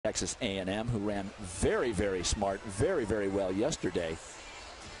Texas A&M, who ran very, very smart, very, very well yesterday.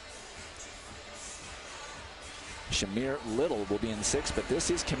 Shamier Little will be in 6th, but this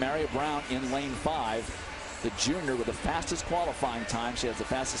is Khalia Brown in lane 5, the junior with the fastest qualifying time. She has the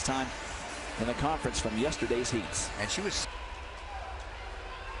fastest time in the conference from yesterday's heats. And she was...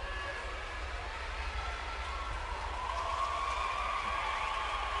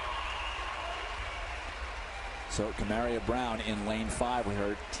 So Khalia Brown in lane 5 with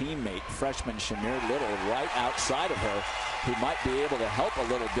her teammate, freshman Shamier Little, right outside of her, who might be able to help a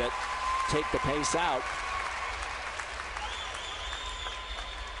little bit, take the pace out.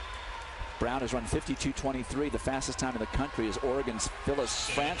 Brown has run 52.23. The fastest time in the country is Oregon's Phyllis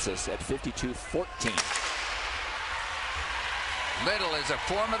Francis at 52.14. Little is a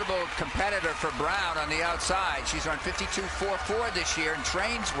formidable competitor for Brown on the outside. She's run 52.44 this year and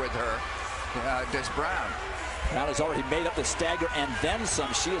trains with her, does Brown. Brown has already made up the stagger and then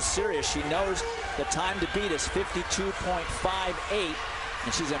some. She is serious. She knows the time to beat is 52.58,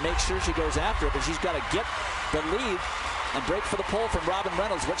 and she's going to make sure she goes after it, but she's got to get the lead and break for the pole from Robin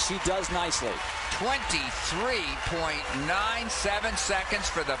Reynolds, which she does nicely. 23.97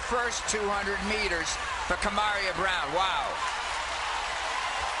 seconds for the first 200 meters for Khalia Brown. Wow.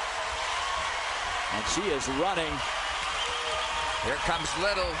 And she is running. Here comes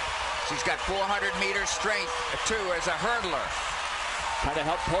Little. She's got 400 meters strength, too, as a hurdler. Trying to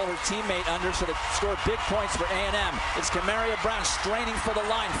help pull her teammate under so to score big points for A&M. It's Khalia Brown straining for the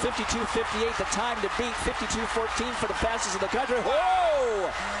line. 52.58 the time to beat. 52.14 for the fastest of the country. Whoa!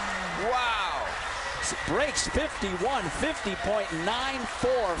 Wow! Breaks 51. 50.94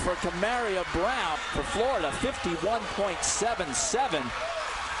 for Khalia Brown for Florida. 51.77.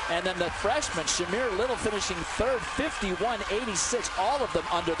 And then the freshman, Shamier Little, finishing 3rd, 51.86. All of them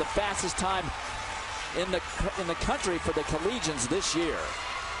under the fastest time in the country for the collegians this year.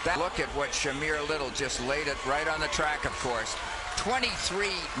 Look at what Shamier Little just laid it right on the track, of course.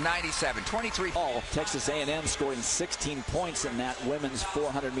 23.97. 23. All Texas A&M scoring 16 points in that women's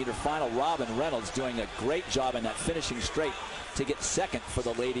 400-meter final. Robin Reynolds doing a great job in that finishing straight to get 2nd for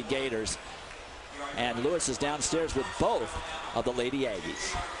the Lady Gators. And Lewis is downstairs with both of the Lady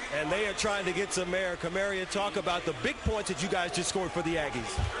Aggies. And they are trying to get some air. Khalia, talk about the big points that you guys just scored for the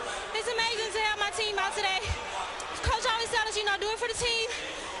Aggies. It's amazing to have my team out today. Coach always tells us, do it for the team.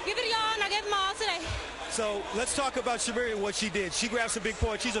 Give it to y'all, and I gave them all today. So let's talk about Shamier and what she did. She grabbed some big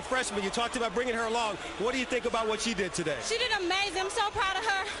points. She's a freshman. You talked about bringing her along. What do you think about what she did today? She did amazing. I'm so proud of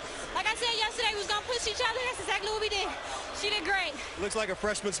her. Like I said yesterday, we was going to push each other. That's exactly what we did. She did great. Looks like a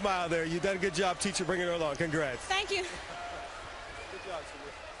freshman smile there. You've done a good job teaching, bringing her along. Congrats. Thank you. Good job, Shamier.